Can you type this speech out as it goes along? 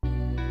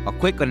A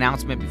quick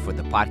announcement before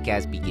the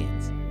podcast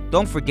begins.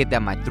 Don't forget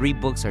that my 3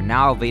 books are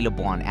now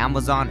available on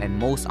Amazon and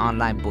most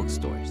online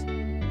bookstores.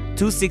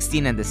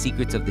 216 and the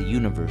Secrets of the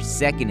Universe,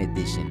 2nd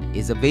edition,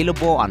 is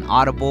available on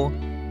Audible,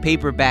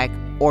 paperback,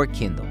 or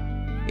Kindle.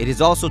 It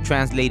is also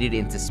translated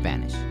into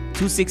Spanish.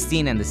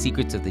 216 and the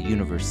Secrets of the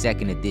Universe,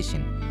 2nd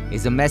edition,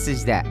 is a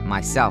message that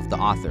myself, the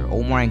author,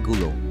 Omar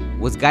Angulo,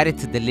 was guided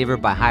to deliver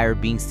by higher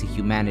beings to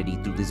humanity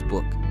through this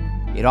book.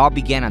 It all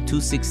began on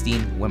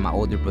 216 when my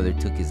older brother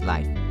took his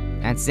life,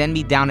 and sent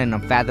me down an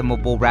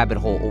unfathomable rabbit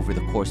hole over the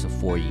course of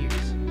 4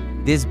 years.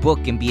 This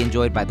book can be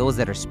enjoyed by those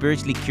that are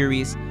spiritually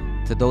curious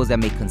to those that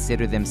may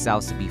consider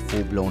themselves to be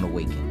full-blown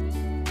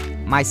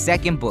awakened. My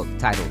 2nd book,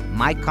 titled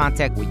My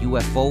Contact with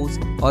UFOs,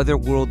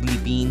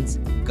 Otherworldly Beings,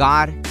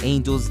 God,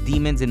 Angels,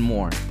 Demons, and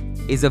More,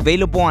 is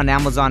available on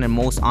Amazon and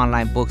most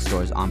online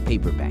bookstores on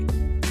paperback.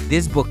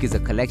 This book is a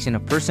collection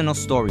of personal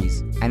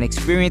stories and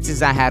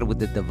experiences I had with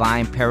the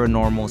divine,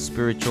 paranormal,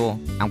 spiritual,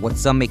 and what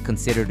some may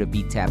consider to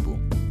be taboo.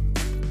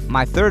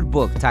 My 3rd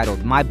book,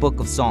 titled My Book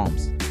of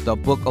Psalms, The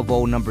Book of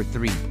O number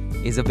 3,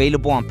 is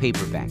available on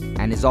paperback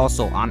and is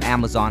also on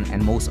Amazon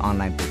and most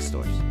online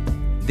bookstores.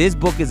 This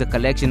book is a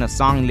collection of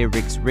song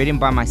lyrics written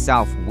by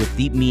myself with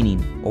deep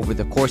meaning over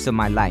the course of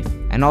my life,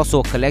 and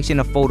also a collection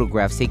of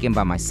photographs taken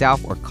by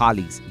myself or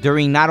colleagues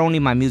during not only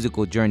my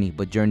musical journey,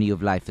 but journey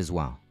of life as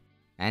well.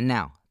 And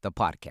now, the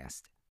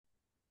podcast.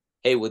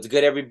 Hey, what's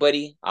good,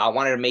 everybody? I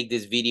wanted to make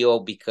this video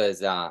because,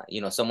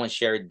 someone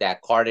shared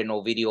that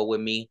Cardinal video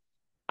with me.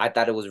 I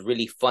thought it was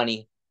really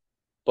funny.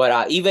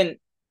 But even,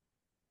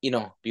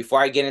 before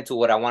I get into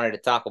what I wanted to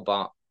talk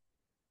about,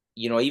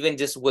 even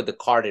just what the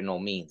Cardinal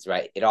means,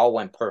 right? It all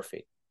went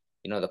perfect.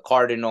 The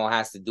Cardinal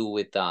has to do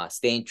with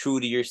staying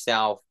true to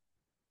yourself,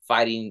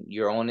 fighting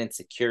your own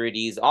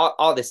insecurities,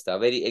 all this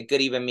stuff. It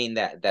could even mean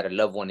that a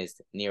loved one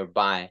is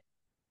nearby,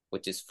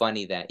 which is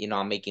funny that,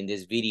 I'm making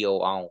this video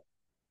on,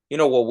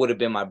 what would have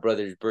been my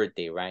brother's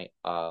birthday, right?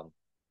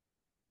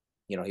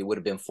 He would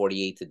have been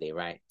 48 today,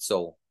 right?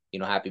 So,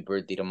 happy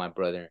birthday to my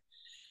brother.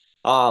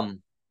 The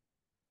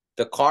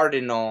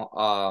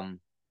Cardinal,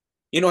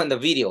 in the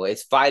video,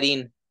 it's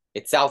fighting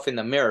itself in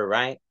the mirror,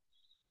 right?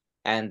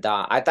 And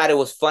I thought it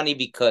was funny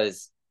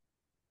because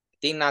I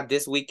think not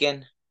this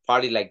weekend,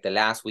 probably like the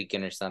last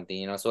weekend or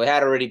something, so it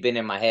had already been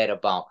in my head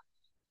about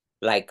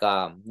like,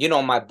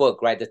 my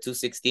book, right? The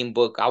 216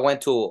 book. I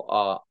went to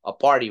a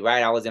party,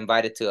 right? I was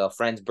invited to a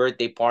friend's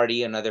birthday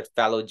party, another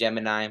fellow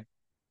Gemini.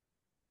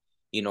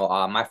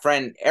 My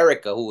friend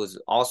Erica, who was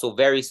also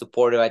very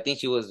supportive. I think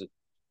she was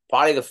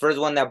probably the first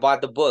one that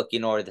bought the book,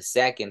 or the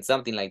second,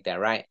 something like that,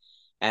 right?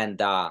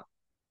 And, and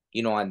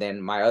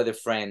then my other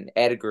friend,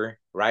 Edgar,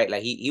 right?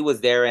 Like, he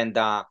was there, and,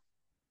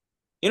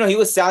 he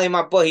was selling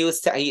my book.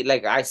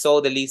 I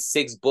sold at least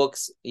 6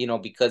 books,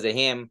 because of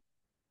him.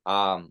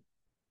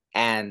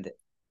 And,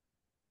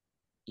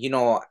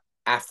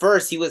 at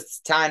first he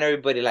was telling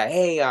everybody like,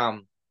 hey,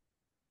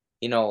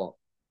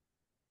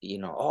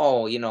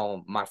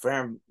 my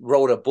friend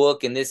wrote a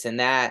book and this and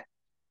that.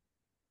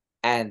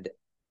 And,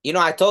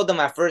 I told them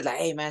at first, like,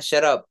 hey, man,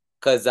 shut up.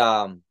 Because,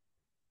 I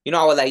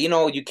was like,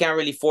 you can't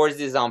really force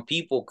this on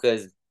people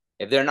because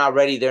if they're not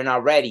ready, they're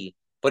not ready.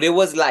 But it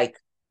was like,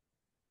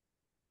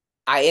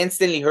 I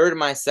instantly heard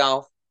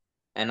myself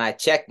and I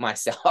checked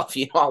myself.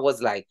 I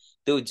was like,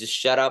 dude, just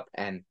shut up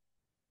and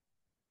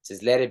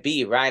just let it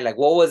be, right? Like,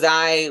 what was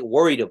I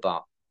worried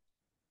about?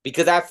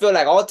 Because I feel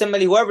like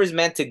ultimately whoever's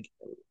meant to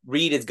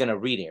read is going to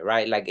read it,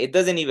 right? Like, it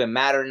doesn't even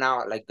matter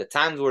now. Like, the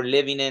times we're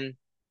living in,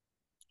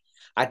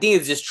 I think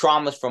it's just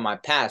traumas from my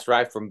past,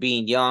 right? From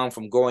being young,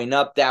 from growing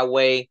up that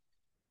way,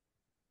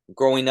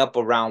 growing up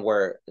around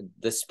where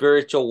the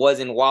spiritual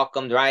wasn't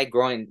welcomed, right?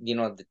 Growing,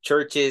 the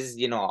churches,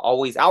 I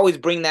always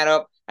bring that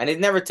up. And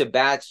it's never to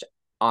bash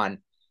on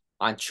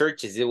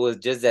churches. It was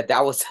just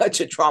that was such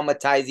a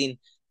traumatizing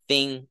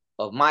thing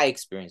of my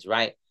experience,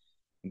 right?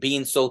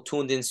 Being so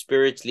tuned in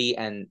spiritually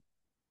and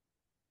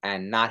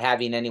not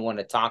having anyone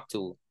to talk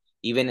to,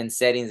 even in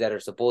settings that are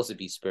supposed to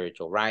be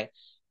spiritual, right?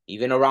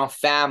 Even around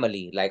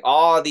family, like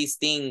all these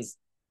things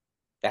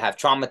that have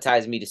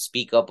traumatized me to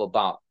speak up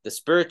about the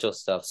spiritual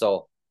stuff.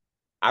 So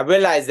I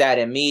realized that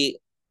in me,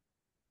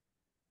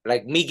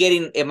 like me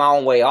getting in my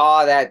own way,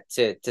 all that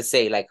to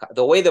say, like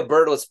the way the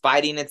bird was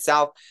fighting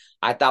itself,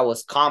 I thought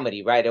was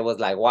comedy, right? It was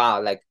like,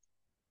 wow, like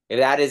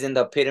that isn't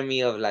the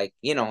epitome of like,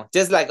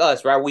 just like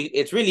us, right?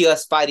 It's really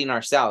us fighting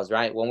ourselves,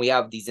 right? When we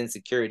have these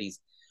insecurities.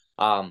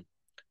 And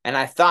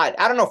I thought,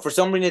 I don't know, for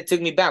some reason it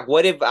took me back.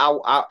 What if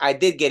I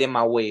did get in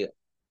my way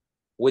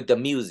with the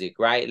music,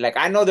 right? Like,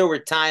 I know there were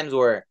times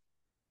where,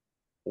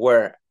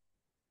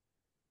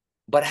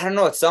 but I don't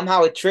know,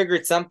 somehow it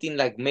triggered something,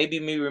 like maybe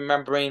me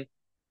remembering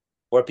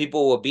where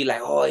people would be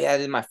like, oh yeah,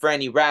 this is my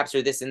friend, he raps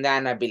or this and that.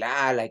 And I'd be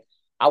like, like,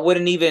 I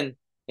wouldn't even,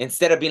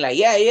 instead of being like,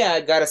 yeah,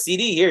 I got a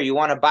CD here, you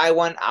want to buy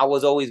one? I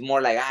was always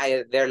more like,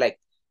 they're like,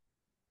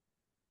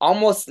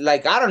 almost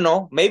like, I don't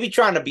know, maybe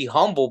trying to be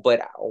humble,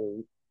 but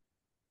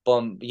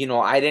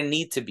I didn't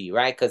need to be,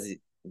 right? Because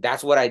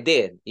that's what I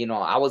did.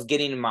 I was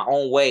getting in my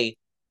own way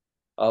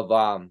of,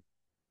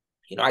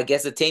 I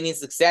guess attaining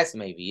success,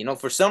 maybe,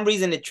 for some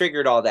reason it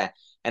triggered all that.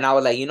 And I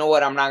was like, you know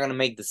what? I'm not going to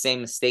make the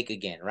same mistake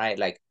again. Right.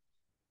 Like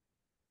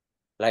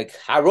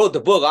I wrote the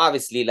book,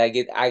 obviously, like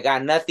I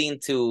got nothing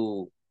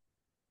to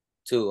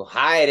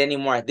hide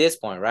anymore at this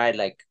point. Right.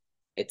 Like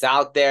it's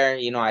out there.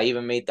 I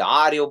even made the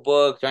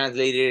audiobook,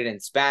 translated it in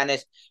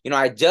Spanish.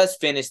 I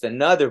just finished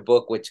another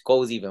book, which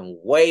goes even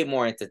way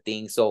more into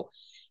things. So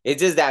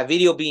it's just that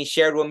video being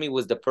shared with me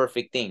was the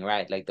perfect thing.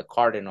 Right. Like the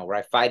Cardinal,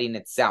 right. Fighting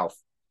itself.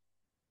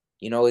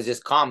 It's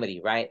just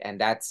comedy, right? And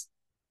that's,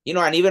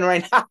 and even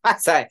right now,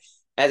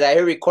 as I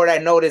hit record, I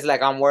noticed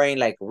like I'm wearing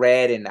like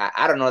red and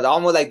I don't know,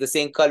 almost like the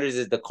same colors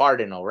as the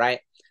Cardinal,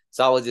 right?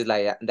 So I was just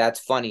like, that's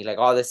funny, like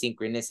all the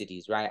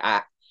synchronicities, right?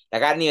 I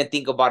didn't even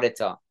think about it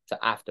to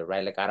after,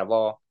 right? Like out of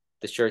all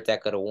the shirts I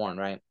could have worn,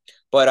 right?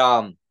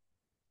 But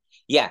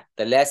yeah,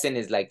 the lesson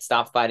is like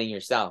stop fighting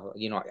yourself.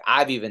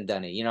 I've even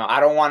done it.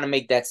 I don't want to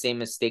make that same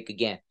mistake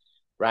again,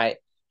 right?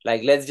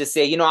 Like let's just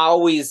say, I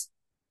always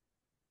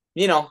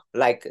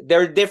like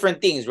there are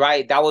different things,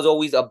 right? That was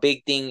always a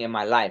big thing in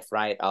my life,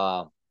 right?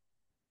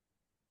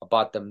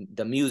 About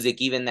the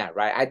music, even that,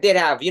 right? I did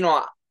have,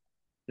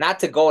 not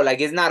to go, like,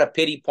 it's not a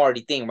pity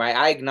party thing, right?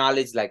 I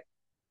acknowledge, like,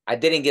 I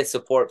didn't get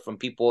support from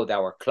people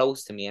that were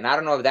close to me. And I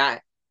don't know if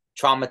that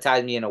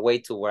traumatized me in a way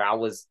to where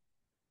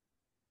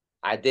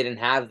I didn't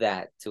have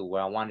that, to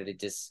where I wanted to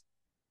just,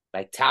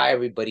 like, tell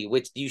everybody,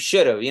 which you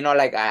should have,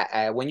 like,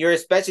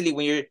 especially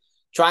when you're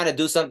trying to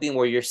do something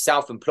where you're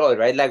self-employed,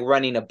 right? Like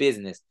running a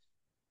business.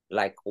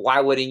 Like,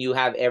 why wouldn't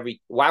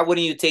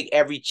you take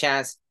every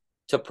chance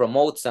to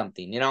promote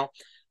something,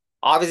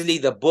 Obviously,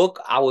 the book,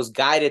 I was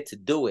guided to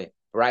do it,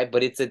 right?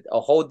 But it's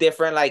a whole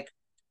different, like,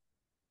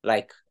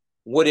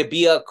 would it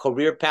be a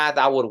career path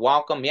I would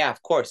welcome? Yeah,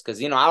 of course. Because,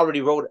 I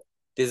already wrote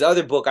this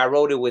other book. I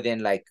wrote it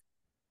within, like,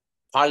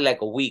 probably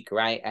like a week,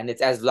 right? And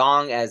it's as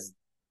long as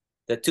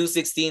the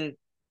 216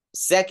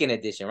 second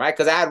edition, right?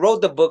 Because I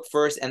wrote the book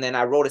first, and then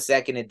I wrote a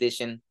second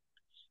edition,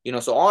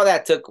 so all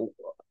that took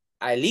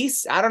at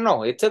least, I don't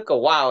know, it took a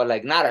while,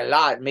 like not a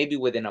lot, maybe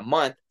within a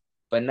month,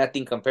 but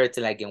nothing compared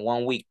to like in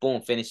 1 week,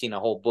 boom, finishing a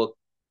whole book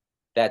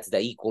that's the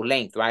equal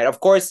length, right? Of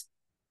course,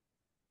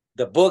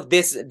 the book,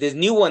 this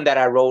new one that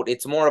I wrote,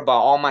 it's more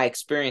about all my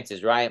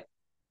experiences, right?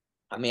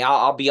 I mean,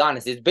 I'll be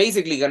honest, it's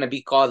basically going to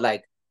be called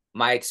like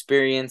my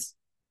experience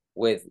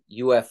with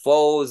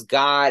UFOs,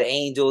 God,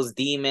 angels,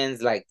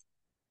 demons, like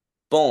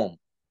boom.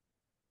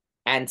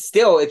 And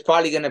still, it's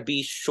probably going to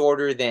be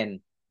shorter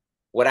than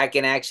what I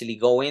can actually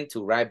go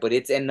into, right? But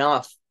it's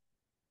enough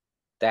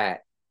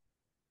that,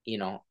 you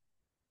know,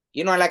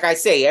 like I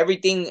say,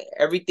 everything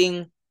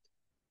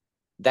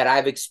that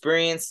I've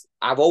experienced,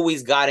 I've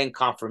always gotten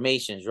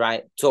confirmations,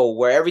 right? So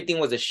where everything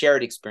was a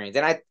shared experience.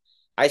 And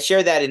I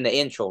share that in the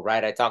intro,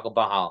 right? I talk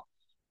about how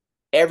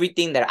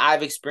everything that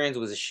I've experienced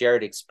was a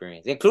shared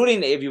experience,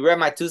 including if you read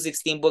my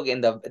 216 book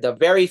in the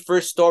very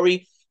first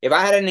story, if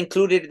I hadn't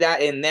included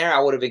that in there, I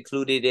would have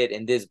included it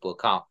in this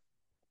book. How,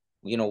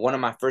 one of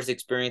my first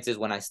experiences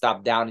when I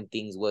stopped doubting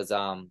things was,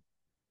 I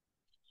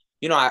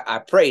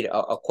prayed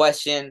a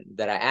question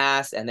that I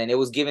asked, and then it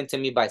was given to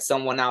me by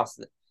someone else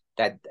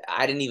that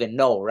I didn't even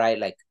know, right?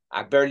 Like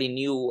I barely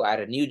knew. I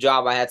had a new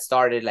job I had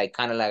started, like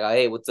kind of like, oh,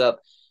 hey, what's up,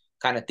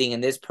 kind of thing.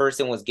 And this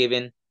person was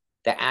given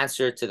the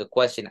answer to the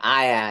question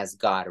I asked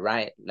God,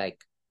 right?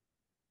 Like,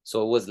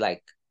 so it was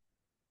like,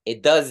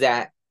 it does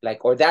that,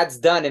 like, or that's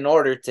done in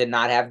order to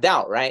not have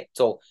doubt, right?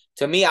 So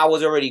to me, I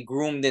was already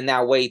groomed in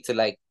that way to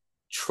like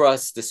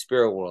trust the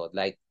spirit world,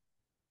 like,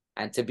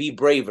 and to be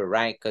braver,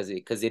 right? Because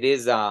it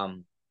is,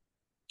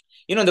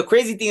 the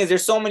crazy thing is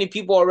there's so many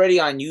people already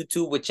on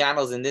YouTube with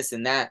channels and this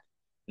and that,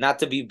 not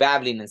to be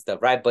babbling and stuff,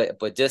 right?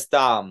 But just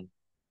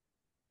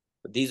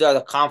these are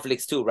the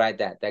conflicts too, right?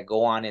 That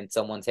go on in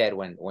someone's head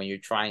when you're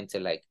trying to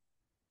like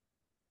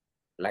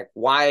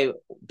why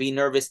be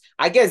nervous?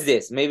 I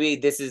guess maybe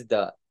this is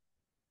the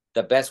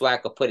best way I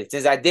could put it.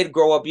 Since I did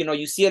grow up,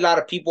 you see a lot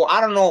of people,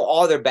 I don't know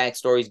all their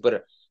backstories,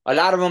 but a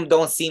lot of them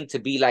don't seem to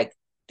be like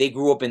they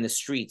grew up in the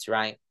streets,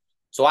 right?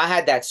 So I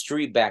had that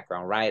street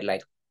background, right?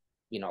 Like,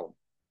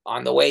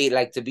 on the way,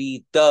 like to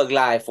be thug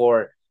life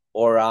or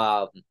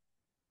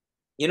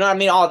you know what I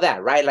mean? All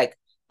that, right? Like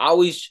I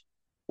always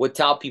would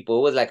tell people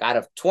it was like out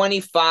of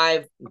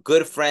 25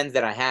 good friends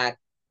that I had,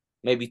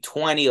 maybe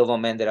 20 of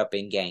them ended up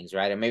in gangs,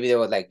 right? And maybe there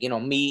was like,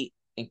 me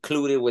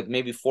included with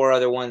maybe 4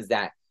 other ones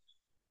that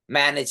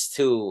managed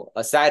to,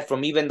 aside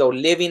from even though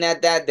living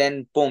at that,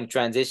 then boom,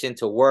 transition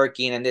to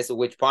working and this,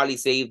 which probably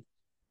saved,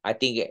 I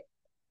think,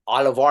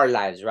 all of our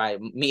lives, right?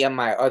 Me and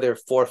my other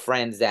 4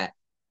 friends that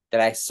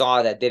I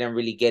saw that didn't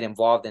really get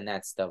involved in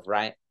that stuff,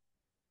 right?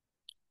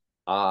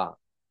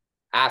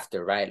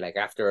 After, right? Like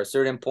after a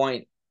certain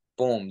point,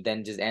 boom,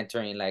 then just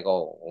entering like,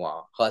 oh,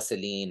 well,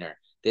 hustling or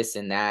this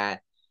and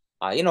that.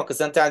 Because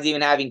sometimes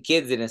even having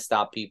kids didn't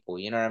stop people,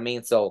 you know what I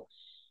mean? So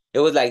it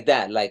was like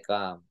that, like,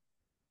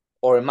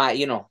 or in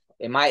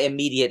my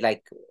immediate,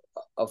 like,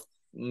 of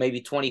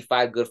maybe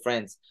 25 good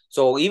friends.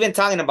 So even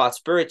talking about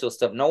spiritual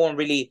stuff, no one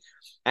really,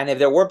 and if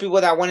there were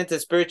people that went into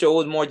spiritual, it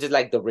was more just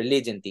like the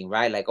religion thing,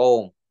 right? Like,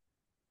 oh,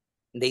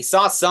 they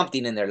saw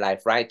something in their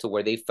life, right? To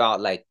where they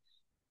felt like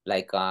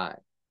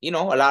you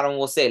know, a lot of them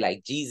will say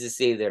like Jesus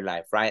saved their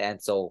life, right?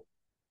 And so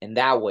in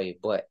that way,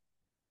 but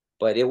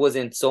it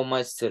wasn't so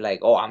much to like,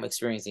 oh, I'm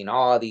experiencing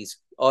all these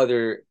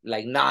other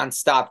like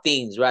nonstop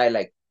things, right?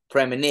 Like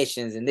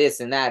premonitions and this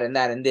and that and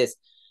that and this.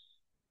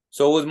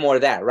 So it was more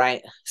of that,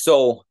 right?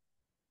 So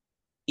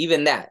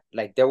even that,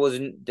 like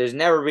there's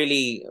never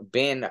really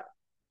been,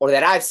 or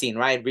that I've seen,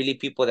 right? Really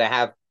people that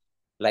have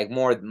like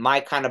more my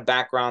kind of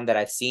background that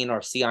I've seen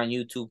or see on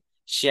YouTube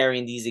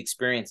sharing these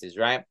experiences,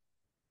 right?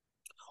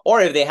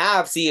 Or if they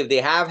have, see if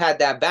they have had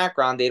that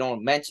background, they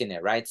don't mention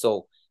it, right?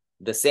 So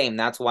the same.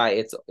 That's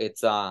why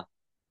it's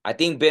I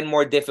think been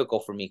more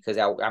difficult for me because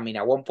I mean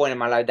at one point in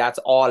my life that's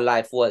all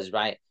life was,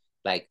 right?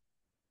 Like,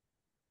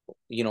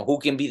 you know, who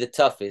can be the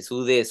toughest,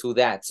 who this, who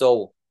that.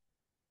 So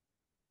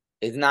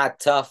it's not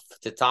tough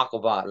to talk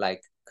about,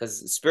 like,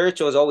 because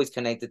spiritual is always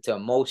connected to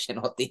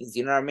emotional things,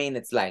 you know what I mean?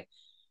 It's like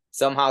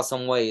somehow,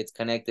 some way it's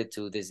connected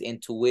to this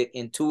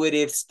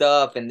intuitive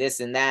stuff and this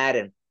and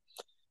that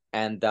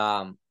and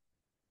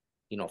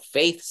you know,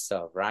 faith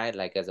stuff, right?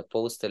 Like as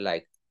opposed to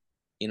like,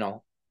 you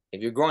know,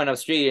 if you're growing up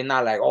street, you're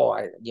not like, oh,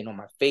 you know,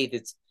 my faith,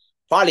 it's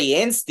probably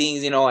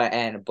instincts, you know,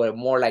 and but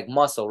more like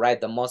muscle,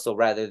 right? The muscle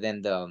rather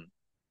than the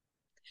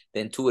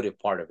intuitive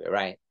part of it,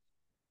 right?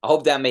 I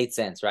hope that made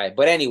sense, right?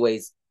 But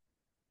anyways,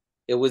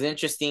 it was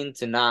interesting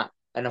to not,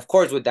 and of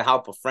course with the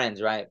help of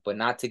friends, right? But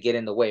not to get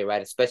in the way,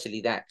 right?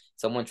 Especially that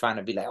someone trying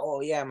to be like,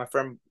 oh yeah, my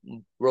friend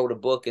wrote a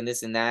book and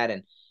this and that,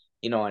 and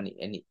you know, and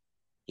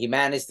he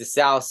managed to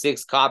sell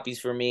 6 copies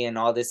for me and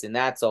all this and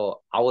that.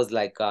 So I was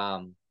like,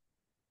 you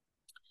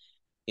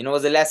know, it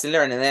was a lesson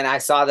learned. And then I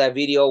saw that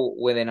video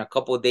within a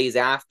couple of days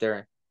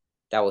after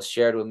that was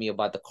shared with me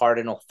about the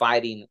Cardinal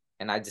fighting.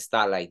 And I just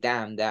thought like,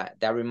 damn,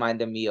 that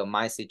reminded me of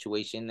my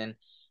situation and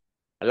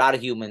a lot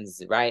of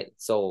humans, right?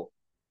 So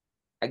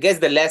I guess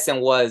the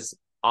lesson was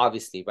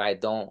obviously, right?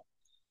 Don't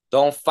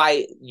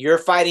fight. You're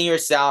fighting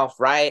yourself,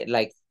 right?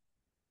 Like,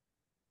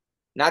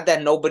 not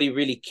that nobody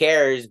really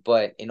cares,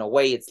 but in a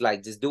way it's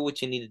like, just do what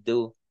you need to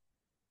do.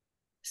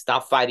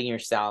 Stop fighting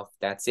yourself.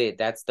 That's it.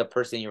 That's the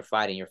person you're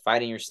fighting. You're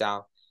fighting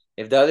yourself.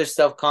 If the other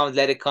stuff comes,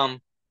 let it come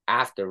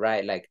after,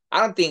 right? Like, I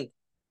don't think,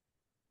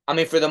 I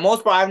mean, for the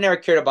most part, I've never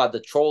cared about the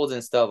trolls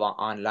and stuff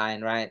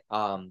online, right?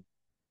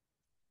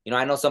 You know,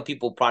 I know some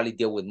people probably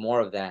deal with more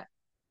of that.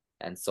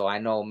 And so I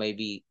know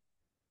maybe,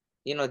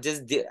 you know,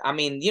 I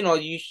mean, you know,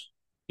 you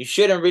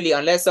shouldn't really,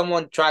 unless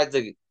someone tries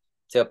to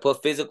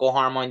put physical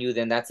harm on you,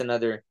 then that's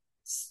another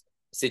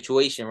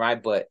situation,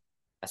 right? But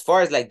as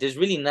far as like, there's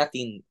really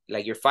nothing,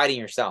 like you're fighting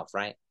yourself,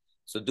 right?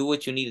 So do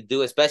what you need to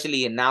do,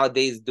 especially in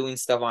nowadays doing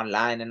stuff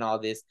online and all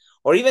this,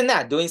 or even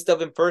that doing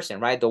stuff in person,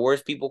 right? The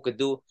worst people could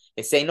do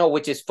is say no,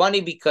 which is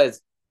funny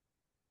because,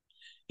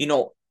 you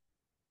know,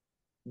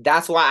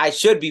 that's why I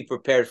should be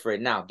prepared for it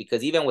now,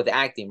 because even with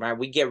acting, right,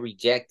 we get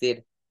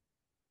rejected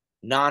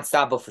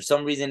nonstop, but for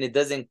some reason it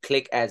doesn't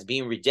click as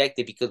being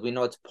rejected because we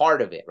know it's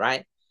part of it,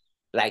 right?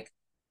 Like,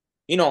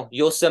 you know,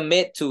 you'll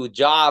submit to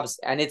jobs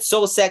and it's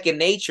so second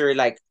nature.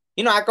 Like,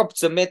 you know, I could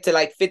submit to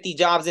like 50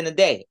 jobs in a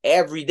day,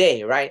 every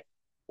day, right?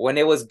 When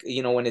it was,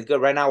 you know, when it's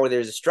good right now where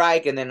there's a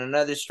strike and then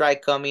another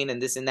strike coming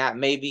and this and that,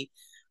 maybe.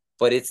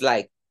 But it's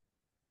like,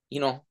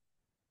 you know,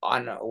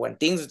 on when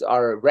things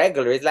are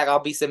regular, it's like I'll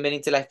be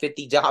submitting to like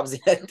 50 jobs in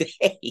a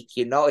day,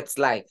 you know, it's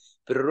like,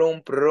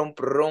 prum, prum,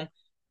 prum.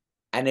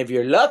 And if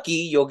you're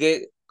lucky, you'll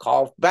get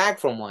called back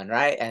from one,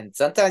 right? And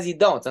sometimes you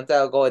don't. Sometimes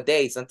it'll go a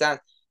day. Sometimes,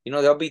 you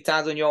know, there'll be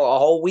times when you're a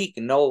whole week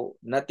and no,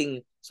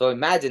 nothing. So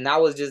imagine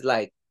that was just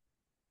like,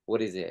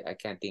 what is it? I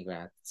can't think,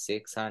 man.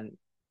 600,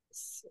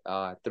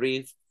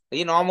 3,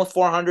 you know, almost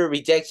 400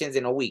 rejections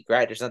in a week,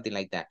 right? Or something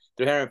like that.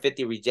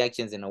 350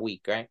 rejections in a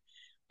week, right?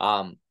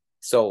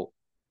 So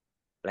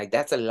like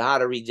that's a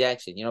lot of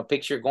rejection. You know,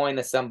 picture going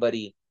to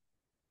somebody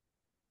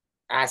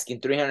asking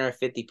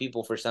 350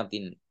 people for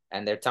something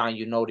and they're telling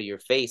you no to your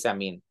face. I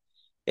mean,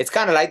 it's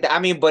kind of like that. I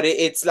mean, but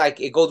it's like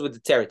it goes with the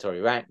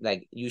territory, right?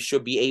 Like you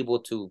should be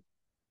able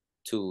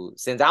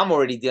since I'm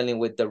already dealing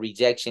with the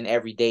rejection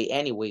every day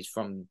anyways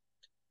from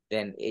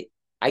then it,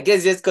 I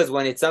guess just because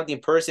when it's something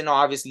personal,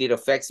 obviously it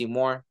affects you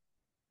more.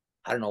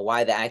 I don't know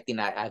why the acting,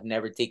 I've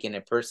never taken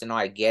it personal.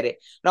 I get it.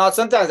 No,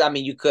 sometimes, I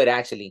mean, you could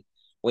actually,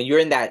 when you're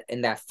in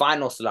that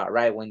final slot,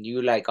 right? When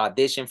you like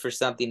audition for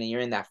something and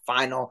you're in that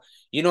final,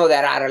 you know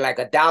that out of like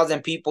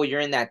 1,000 people, you're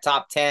in that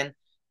top 10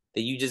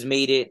 that you just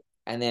made it.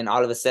 And then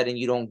all of a sudden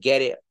you don't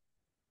get it.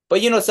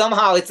 But, you know,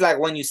 somehow it's like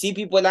when you see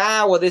people,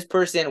 well, this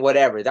person,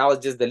 whatever, that was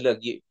just the look.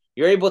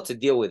 You're able to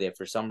deal with it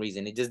for some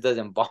reason. It just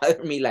doesn't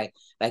bother me like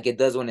it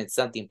does when it's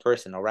something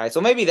personal, right? So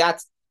maybe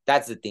that's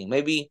the thing.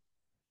 Maybe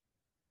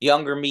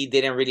younger me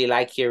didn't really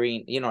like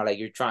hearing, you know, like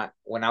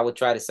when I would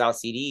try to sell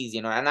CDs,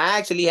 you know, and I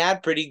actually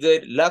had pretty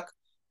good luck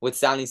with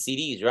selling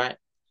CDs, right?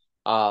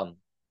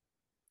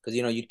 Because,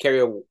 you know, you'd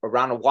carry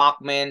around a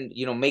Walkman,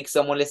 you know, make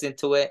someone listen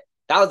to it.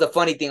 That was the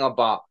funny thing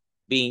about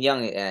being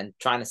young and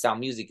trying to sell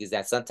music, is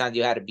that sometimes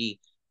you had to be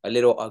a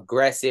little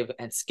aggressive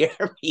and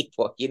scare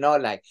people, you know,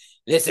 like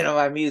listen to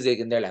my music.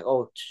 And they're like,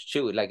 oh,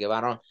 shoot, like if I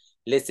don't,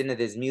 listen to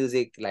this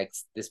music, like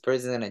this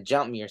person's gonna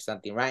jump me or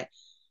something, right?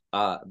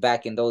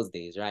 Back in those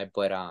days, right?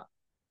 But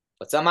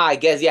somehow I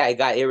guess, yeah, it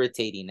got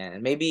irritating,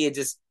 and maybe it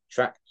just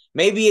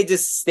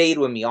stayed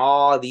with me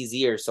all these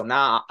years. So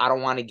now I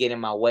don't want to get in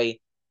my way.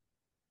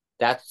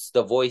 That's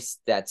the voice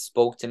that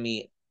spoke to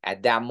me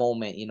at that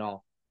moment,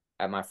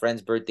 at my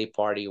friend's birthday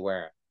party,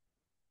 where,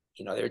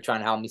 they were trying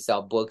to help me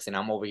sell books, and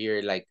I'm over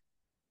here like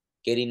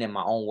getting in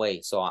my own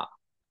way. So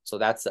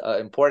that's an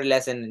important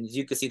lesson. And as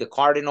you can see, the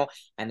Cardinal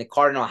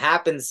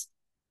happens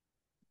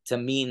to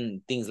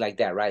mean things like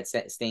that, right?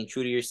 Staying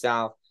true to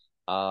yourself.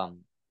 There's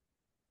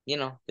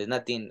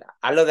nothing.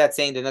 I love that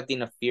saying. There's nothing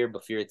to fear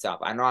but fear itself.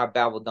 I know I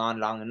babbled on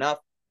long enough.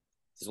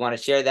 Just want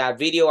to share that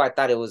video. I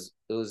thought it was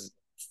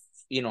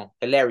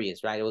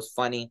hilarious, right? It was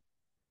funny,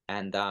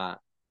 and I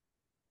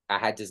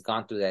had just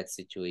gone through that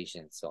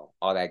situation, so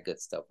all that good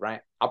stuff,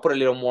 right? I'll put a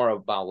little more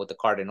about what the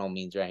Cardinal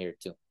means right here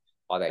too.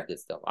 All that good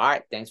stuff. All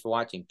right, thanks for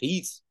watching.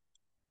 Peace.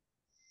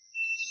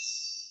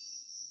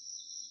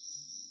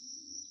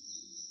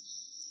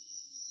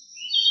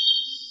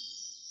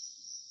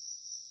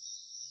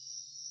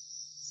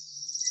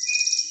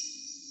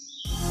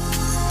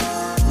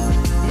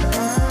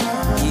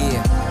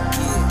 Yeah,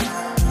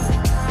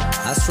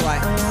 that's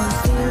right.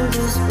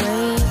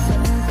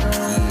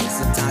 Yeah,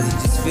 sometimes you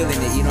just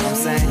feeling it, you know what I'm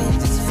saying? You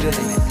just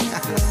feeling it.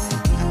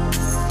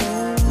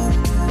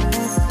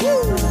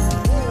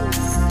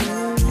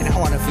 And I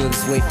want to feel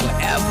this way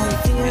forever.